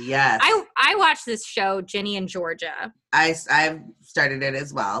heat. Yes. I watched this show, Ginny and Georgia. I've started it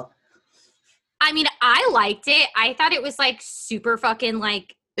as well. I mean, I liked it. I thought it was like super fucking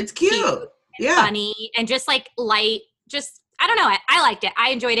like it's cute and funny and just like light, just I don't know. I liked it.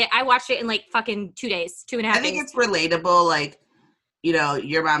 I enjoyed it. I watched it in like fucking 2 days, 2.5 days. I think it's relatable. Like, you know,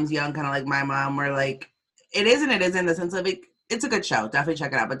 your mom's young, kind of like my mom, where like, it is and it isn't in the sense of it. It's a good show. Definitely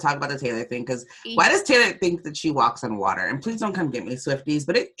check it out. But talk about the Taylor thing. Because why does Taylor think that she walks on water? And please don't come get me, Swifties.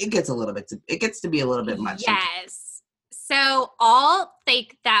 But it gets it gets to be a little bit much. Yes. So all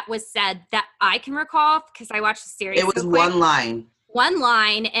think that was said that I can recall because I watched the series. It was one line. One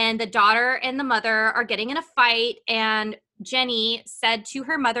line. And the daughter and the mother are getting in a fight. And Jenny said to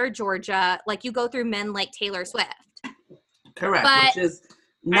her mother, Georgia, like, you go through men like Taylor Swift. Correct, which is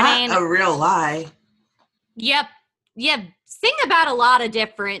not a real lie. Yep. Yeah, sing about a lot of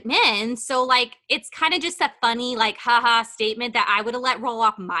different men. So, like, it's kind of just a funny, like, haha statement that I would have let roll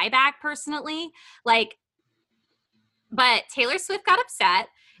off my back personally. Like, but Taylor Swift got upset.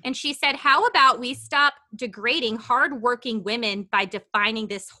 And she said, how about we stop degrading hardworking women by defining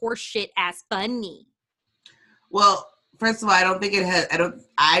this horseshit as funny? Well, first of all, I don't think it has.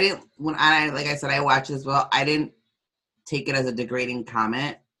 Like I said, I watched as well. I didn't take it as a degrading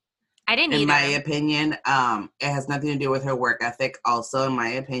comment. I didn't either. In my opinion, it has nothing to do with her work ethic. Also, in my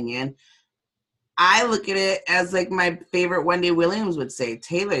opinion, I look at it as like my favorite Wendy Williams would say,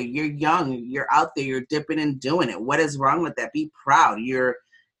 Taylor, you're young, you're out there, you're dipping and doing it. What is wrong with that? Be proud. You're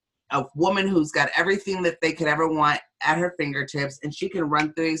a woman who's got everything that they could ever want at her fingertips, and she can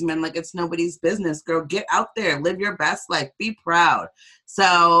run through these men like it's nobody's business. Girl, get out there, live your best life, be proud.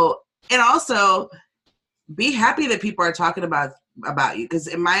 So, and also be happy that people are talking about you, because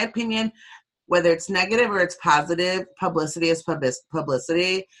in my opinion, whether it's negative or it's positive, publicity is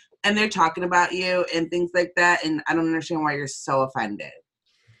publicity, and they're talking about you and things like that, and I don't understand why you're so offended.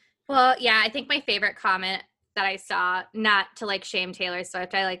 Well, yeah, I think my favorite comment that I saw, not to like shame Taylor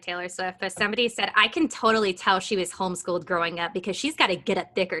Swift, I like Taylor Swift, but somebody said, I can totally tell she was homeschooled growing up because she's got to get a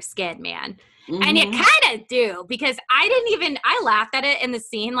thicker skin, man. Mm-hmm. And you kind of do, because I laughed at it in the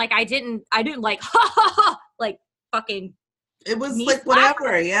scene. Like I didn't like, ha ha ha, like fucking. It was like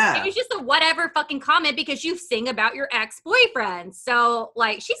whatever, yeah. It was just a whatever fucking comment because you sing about your ex-boyfriend. So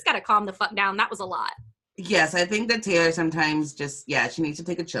like, she's got to calm the fuck down. That was a lot. Yes, I think that Taylor sometimes just, she needs to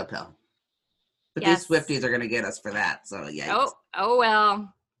take a chill pill. But these Swifties are going to get us for that. So, yeah. Oh,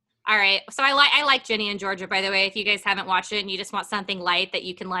 well. All right. So, I like Ginny and Georgia, by the way. If you guys haven't watched it and you just want something light that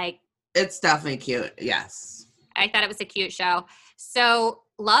you can like. It's definitely cute. Yes. I thought it was a cute show. So,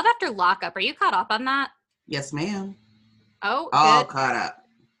 Love After Lockup. Are you caught up on that? Yes, ma'am. Oh, all caught up.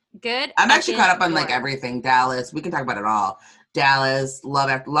 Good. I'm actually caught up on like everything. Dallas. We can talk about it all. Dallas, Love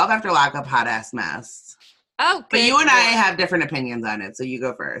After Lockup, Hot Ass Mess. Oh, good. But you and I have different opinions on it. So, you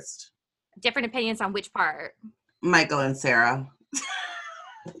go first. Different opinions on which part? Michael and Sarah.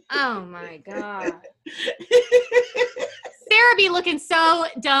 Oh my God. Sarah be looking so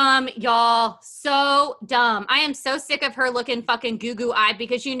dumb, y'all. So dumb. I am so sick of her looking fucking goo-goo-eyed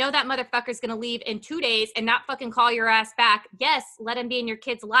because you know that motherfucker's going to leave in 2 days and not fucking call your ass back. Yes, let him be in your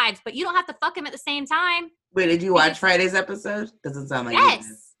kids' lives, but you don't have to fuck him at the same time. Wait, did you watch Friday's episode? Doesn't sound like yes.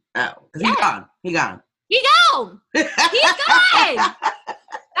 You did. Oh, because he's gone. He's gone. He's gone. He's gone.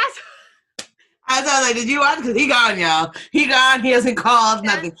 I was like, did you watch? Because he gone, y'all. He gone. He hasn't called,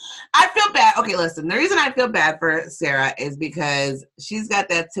 nothing. I feel bad. Okay, listen. The reason I feel bad for Sarah is because she's got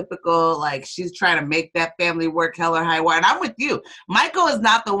that typical, like, she's trying to make that family work hell or high water. And I'm with you. Michael is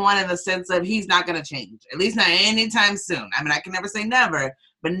not the one in the sense of he's not going to change. At least not anytime soon. I mean, I can never say never,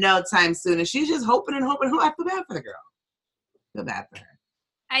 but no time soon. And she's just hoping and hoping. I feel bad for the girl. I feel bad for her.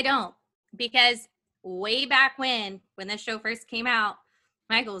 I don't. Because way back when this show first came out,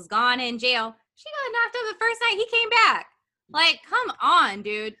 Michael was gone in jail. She got knocked up the first night he came back. Like, come on,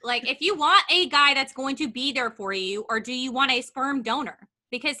 dude. Like, if you want a guy that's going to be there for you, or do you want a sperm donor?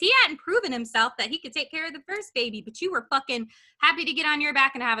 Because he hadn't proven himself that he could take care of the first baby, but you were fucking happy to get on your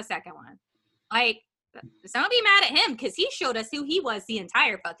back and have a second one. Like, so don't be mad at him, because he showed us who he was the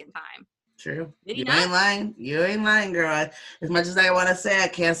entire fucking time. True. Did he You not? ain't lying. You ain't lying, girl. As much as I want to say, I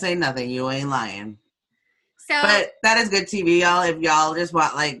can't say nothing. You ain't lying. So, but that is good TV, y'all. If y'all just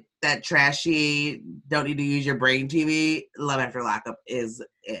want, like, that trashy, don't need to use your brain TV, Love After Lockup is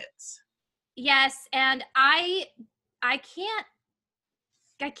it. yes, and I can't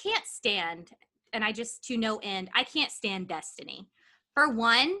stand, and I just to no end, I can't stand Destiny. For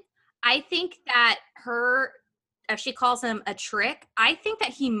one, I think that if she calls him a trick, I think that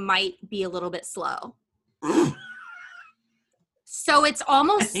he might be a little bit slow. So it's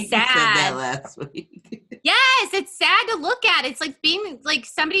almost sad. You said that last week. Yes, it's sad to look at. It's like being like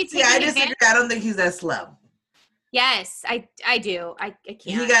somebody taking I advantage. disagree. I don't think he's that slow. Yes, I do. I can't.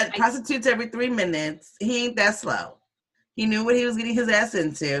 He got prostitutes every 3 minutes. He ain't that slow. He knew what he was getting his ass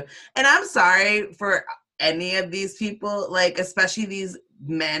into. And I'm sorry for any of these people, like, especially these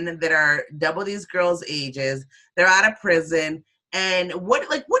men that are double these girls' ages. They're out of prison. And what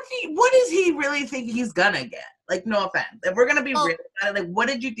does he really think he's gonna get? Like, no offense. If we're gonna be real about it, like, what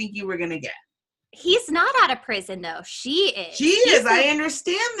did you think you were gonna get? He's not out of prison, though. She is. She is. I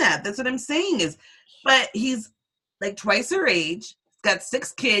understand that. That's what I'm saying is, but he's like twice her age, got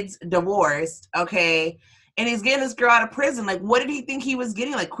 6 kids, divorced, okay, and he's getting this girl out of prison. Like, what did he think he was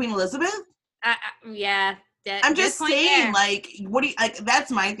getting? Like Queen Elizabeth? Yeah. I'm just saying, like, what do you, like,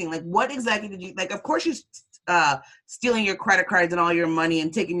 that's my thing. Like, what exactly did you, like, of course she's stealing your credit cards and all your money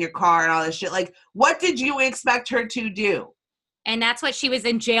and taking your car and all this shit. Like, what did you expect her to do? And that's what she was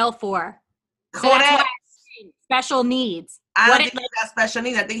in jail for. So Correct. Special needs. I don't think he's got special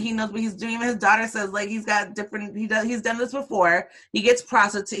needs. I think he knows what he's doing. His daughter says, like, he's got different, he's done this before. He gets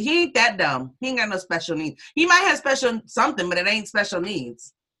prostitute. He ain't that dumb. He ain't got no special needs. He might have special something, but it ain't special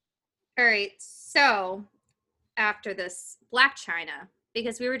needs. All right. So after this, Black China,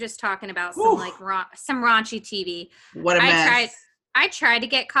 because we were just talking about some some raunchy TV. What a mess. I tried to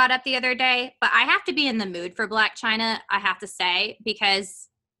get caught up the other day, but I have to be in the mood for Black China, I have to say, because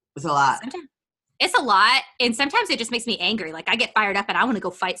it's a lot. It's a lot, and sometimes it just makes me angry. Like, I get fired up and I want to go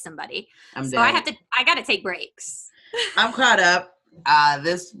fight somebody. I got to take breaks. I'm caught up.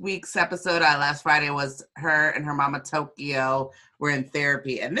 This week's episode, last Friday, was her and her mama Tokyo were in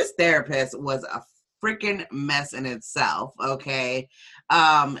therapy, and this therapist was a freaking mess in itself, okay?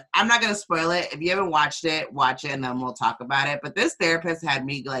 I'm not going to spoil it. If you haven't watched it, watch it, and then we'll talk about it. But this therapist had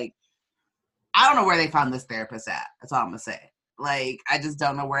me, like, I don't know where they found this therapist at. That's all I'm going to say. Like, I just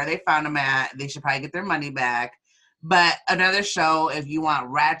don't know where they found them at. They should probably get their money back. But another show, if you want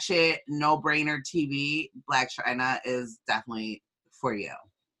ratchet, no-brainer TV, Black China is definitely for you.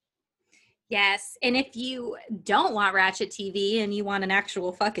 Yes, and if you don't want ratchet TV and you want an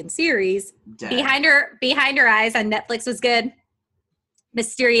actual fucking series, Behind Her Eyes on Netflix was good.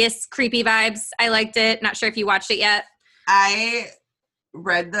 Mysterious, creepy vibes. I liked it. Not sure if you watched it yet. I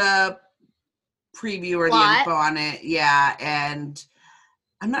read the preview or the info on it, yeah, and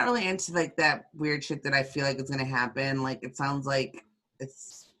I'm not really into, like, that weird shit that I feel like it's gonna happen. Like, it sounds like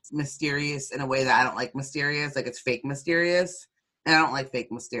it's mysterious in a way that I don't like mysterious. Like, it's fake mysterious, and I don't like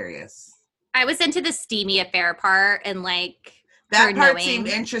fake mysterious. I was into the steamy affair part, and, like, that part seemed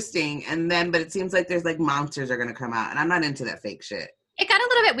interesting, but it seems like there's, like, monsters are gonna come out, and I'm not into that fake shit. It got a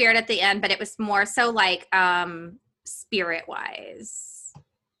little bit weird at the end, but it was more so, like, spirit-wise.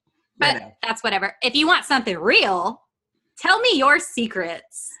 But that's whatever. If you want something real, tell me your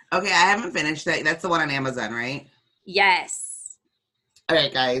secrets. Okay, I haven't finished that. That's the one on Amazon, right? Yes. All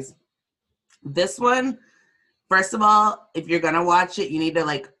right, guys. This one, first of all, if you're going to watch it, you need to,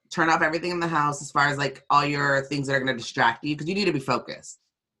 like, turn off everything in the house as far as, like, all your things that are going to distract you, because you need to be focused.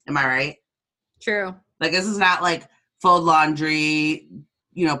 Am I right? True. Like, this is not, like, fold laundry,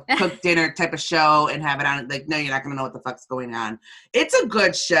 cook dinner type of show and have it on. Like, no, you're not going to know what the fuck's going on. It's a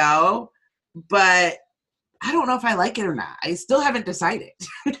good show, but I don't know if I like it or not. I still haven't decided.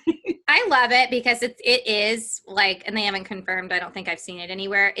 I love it because it is like, and they haven't confirmed, I don't think I've seen it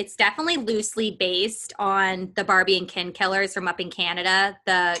anywhere. It's definitely loosely based on the Barbie and Ken killers from up in Canada,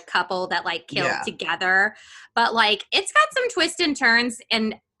 the couple that like killed together. But like, it's got some twists and turns.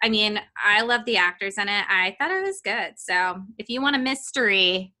 And I mean, I love the actors in it. I thought it was good. So if you want a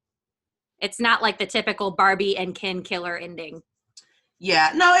mystery, it's not like the typical Barbie and Ken killer ending.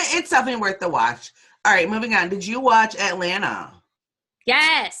 Yeah, no, it's definitely worth the watch. All right, moving on. Did you watch Atlanta?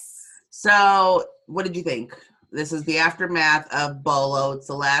 Yes. So, what did you think? This is the aftermath of Bolo. It's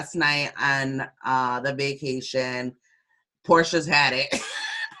the last night on the vacation. Portia's had it.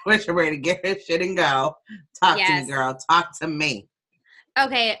 Portia ready to get her shit and go. Talk to me, girl. Talk to me.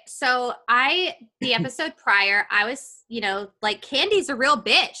 Okay, so the episode prior, I was, like, Candy's a real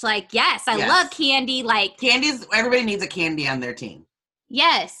bitch. Like, yes, I love Candy. Like, everybody needs a Candy on their team.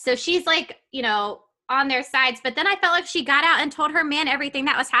 Yes, so she's like, on their sides, but then I felt like she got out and told her man everything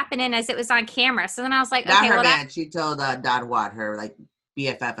that was happening as it was on camera. So then I was like, not her man. She told Don Watt, her like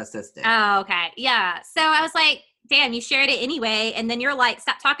BFF assistant. Oh, okay, yeah. So I was like, damn, you shared it anyway, and then you're like,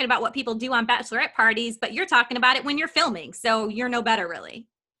 stop talking about what people do on bachelorette parties, but you're talking about it when you're filming, so you're no better, really.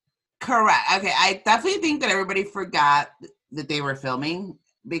 Correct. Okay, I definitely think that everybody forgot that they were filming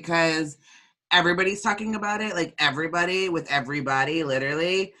because everybody's talking about it, like everybody with everybody,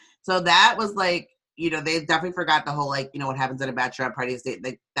 literally. So that was like, they definitely forgot the whole, like, what happens at a bachelorette party.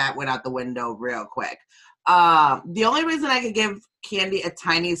 That went out the window real quick. The only reason I could give Candy a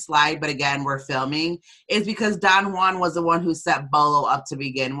tiny slide, but again, we're filming, is because Don Juan was the one who set Bolo up to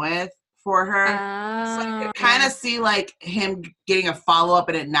begin with for her. So I could kind of see, like, him getting a follow-up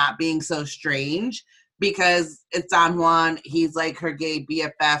and it not being so strange because it's Don Juan. He's, like, her gay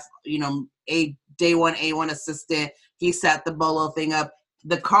BFF, a day one A1 assistant. He set the Bolo thing up.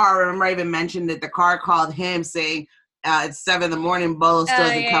 The car, remember I even mentioned that the car called him saying it's 7 a.m, Bolo still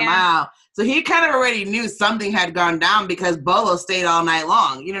doesn't come out. So he kind of already knew something had gone down because Bolo stayed all night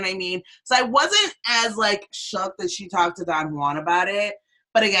long. You know what I mean? So I wasn't as like shocked that she talked to Don Juan about it.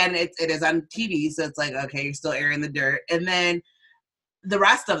 But again, it is on TV. So it's like, okay, you're still airing the dirt. And then the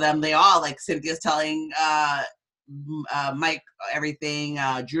rest of them, they all, like, Cynthia's telling Mike everything.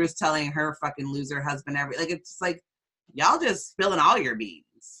 Drew's telling her fucking loser husband everything. Like, it's just like, y'all just spilling all your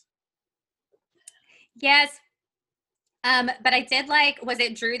beans. Yes. But I did like, was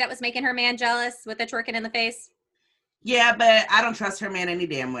it Drew that was making her man jealous with the twerking in the face? Yeah, but I don't trust her man any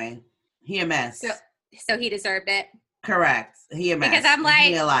damn way. He a mess. So he deserved it. Correct. He a mess. Because I'm like,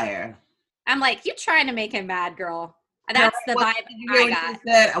 he a liar. I'm like, you trying to make him mad, girl. That's the vibe I got.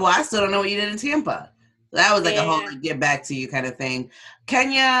 Said, well, I still don't know what you did in Tampa. That was like a whole like, get back to you kind of thing.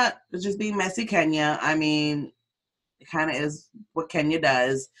 Kenya, just being messy Kenya. I mean, it kind of is what Kenya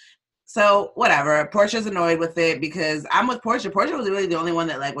does. So whatever. Portia's annoyed with it because I'm with Portia. Portia was really the only one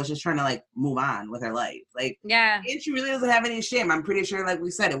that like was just trying to like move on with her life. Like, yeah. And she really doesn't have any shame. I'm pretty sure, like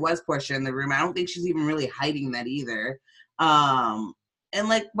we said, it was Portia in the room. I don't think she's even really hiding that either. And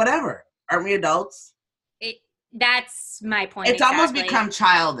like whatever. Aren't we adults? That's my point. It's almost become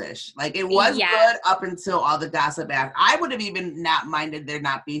childish. Like it was good up until all the gossip after. I would have even not minded there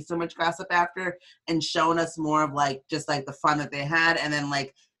not be so much gossip after and shown us more of like just like the fun that they had and then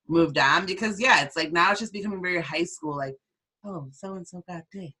like moved on because it's like now it's just becoming very high school. Like, oh, so and so got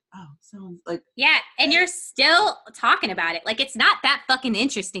dick. Oh, so like and you're still talking about it. Like it's not that fucking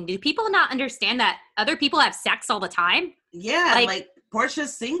interesting. Do people not understand that other people have sex all the time? Yeah, like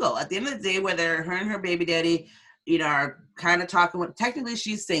Portia's single. At the end of the day, whether her and her baby daddy, are kind of talking with, technically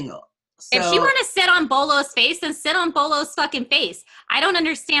she's single. So, if she want to sit on Bolo's face, then sit on Bolo's fucking face. I don't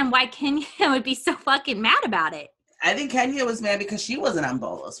understand why Kenya would be so fucking mad about it. I think Kenya was mad because she wasn't on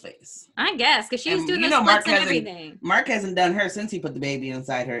Bolo's face. I guess, because she was doing the splits and everything. Mark hasn't done her since he put the baby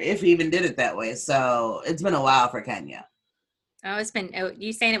inside her, if he even did it that way. So it's been a while for Kenya. Oh,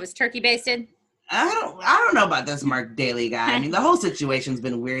 you saying it was turkey basted? I don't know about this Mark Daly guy. I mean, the whole situation's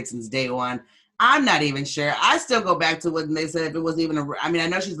been weird since day one. I'm not even sure. I still go back to when they said if it was even I mean, I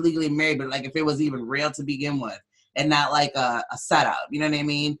know she's legally married, but like if it was even real to begin with and not like a setup, you know what I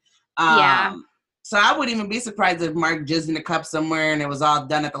mean? So I wouldn't even be surprised if Mark jizzed in a cup somewhere and it was all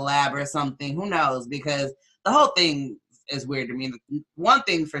done at the lab or something. Who knows? Because the whole thing is weird to me. One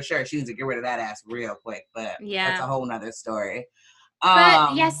thing for sure, she needs to get rid of that ass real quick, but that's a whole nother story.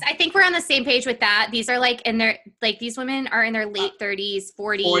 But yes, I think we're on the same page with that. These are like these women are in their late 30s,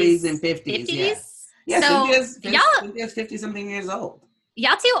 40s and 50s. Yeah, so Cynthia's 50 something years old.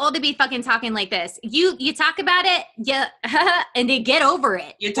 Y'all too old to be fucking talking like this. You talk about it, and then get over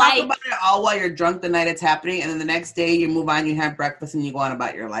it. You talk about it all while you're drunk the night it's happening, and then the next day you move on, you have breakfast, and you go on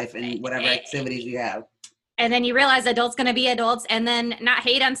about your life and whatever activities you have. And then you realize adults going to be adults and then not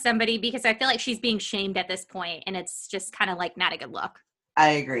hate on somebody because I feel like she's being shamed at this point and it's just kind of like not a good look. I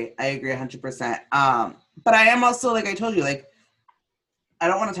agree 100%. But I am also, like I told you, like, I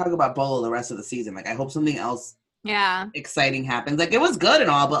don't want to talk about Bolo the rest of the season. Like, I hope something else exciting happens. Like, it was good and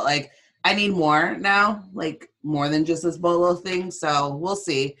all, but like, I need more now, like more than just this Bolo thing. So we'll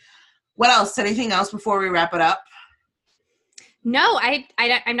see. What else? Anything else before we wrap it up? No,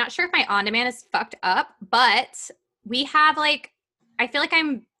 I'm not sure if my on-demand is fucked up, but we have like, I feel like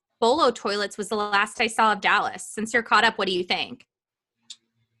Bolo toilets was the last I saw of Dallas. Since you're caught up, what do you think?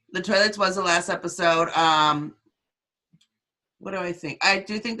 The toilets was the last episode. What do I think? I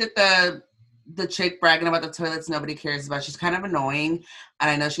do think that the chick bragging about the toilets nobody cares about, she's kind of annoying, and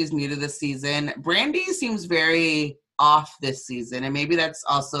I know she's new to this season. Brandy seems very off this season, and maybe that's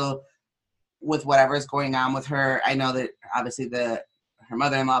also with whatever's going on with her. I know that obviously her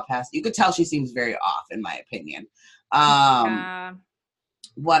mother-in-law passed. You could tell she seems very off, in my opinion.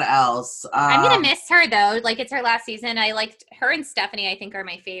 What else? I'm gonna miss her though. Like, it's her last season. I liked her and Stephanie, I think, are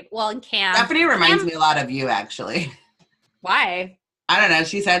my favorite. Well, and Cam. Stephanie reminds me a lot of you, actually. Why? I don't know.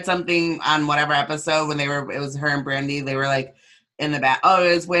 She said something on whatever episode when it was her and Brandy. They were like in the back. Oh,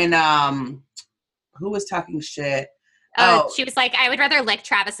 it was when, who was talking shit? She was like, I would rather lick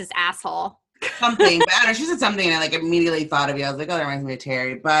Travis's asshole. Something, but I don't know. She said something and I like immediately thought of you. I was like, oh, that reminds me of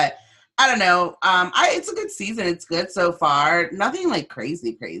Terry. But I don't know. It's a good season. It's good so far. Nothing like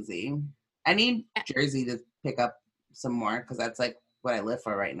crazy. I need Jersey to pick up some more because that's like what I live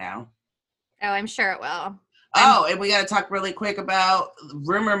for right now. Oh, I'm sure it will. And we got to talk really quick about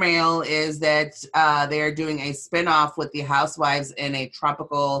rumor mill is that they are doing a spinoff with the Housewives in a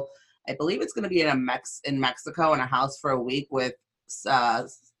tropical, I believe it's going to be in Mexico in a house for a week with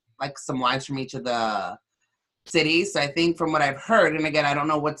like some wives from each of the cities. So I think from what I've heard, and again, I don't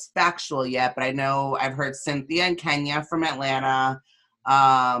know what's factual yet, but I know I've heard Cynthia and Kenya from Atlanta.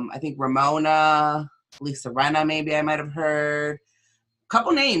 I think Ramona, Lisa Rinna, maybe I might have heard.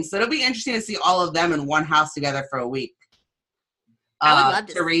 Couple names. So it'll be interesting to see all of them in one house together for a week. I would love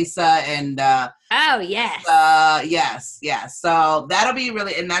to Teresa and yes. So that'll be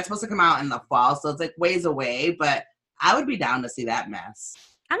really, and that's supposed to come out in the fall. So it's like ways away, but I would be down to see that mess.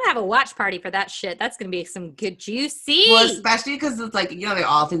 I'm gonna have a watch party for that shit. That's gonna be some good juicy. Well, especially because it's like, you know, they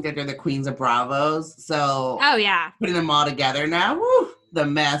all think that they're the queens of Bravos. So putting them all together now, the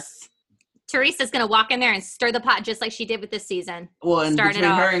mess. Teresa's going to walk in there and stir the pot just like she did with this season. Well, and between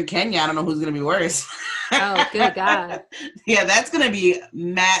her and Kenya, I don't know who's going to be worse. Oh, good God. Yeah, that's going to be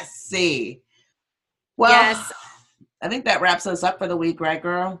messy. Well, yes. I think that wraps us up for the week, right,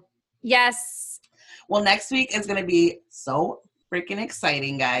 girl? Yes. Well, next week is going to be so freaking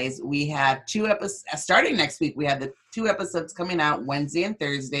exciting, guys. We have 2 episodes. Starting next week, we have the 2 episodes coming out Wednesday and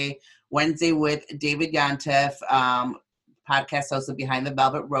Thursday. Wednesday with David Yontef, podcast host of Behind the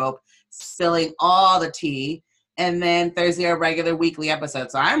Velvet Rope, spilling all the tea. And then Thursday, our regular weekly episode.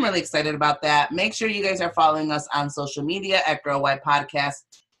 So I'm really excited about that. Make sure you guys are following us on social media at Girl White Podcast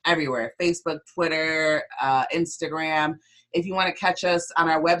everywhere. Facebook, Twitter, Instagram. If you want to catch us on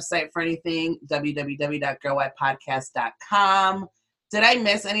our website for anything, www.girlwhitepodcast.com. Did I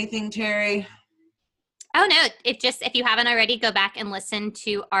miss anything, Terry? Oh, no. If you haven't already, go back and listen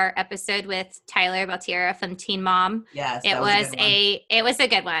to our episode with Tyler Baltiera from Teen Mom. Yes, it was a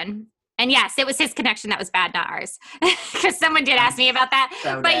good one. And yes, it was his connection that was bad, not ours. Because someone did ask me about that.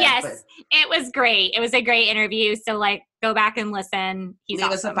 It was great. It was a great interview. So, go back and listen. Leave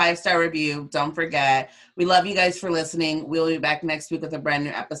us a 5-star review. Don't forget. We love you guys for listening. We'll be back next week with a brand new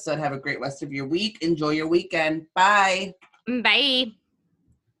episode. Have a great rest of your week. Enjoy your weekend. Bye. Bye.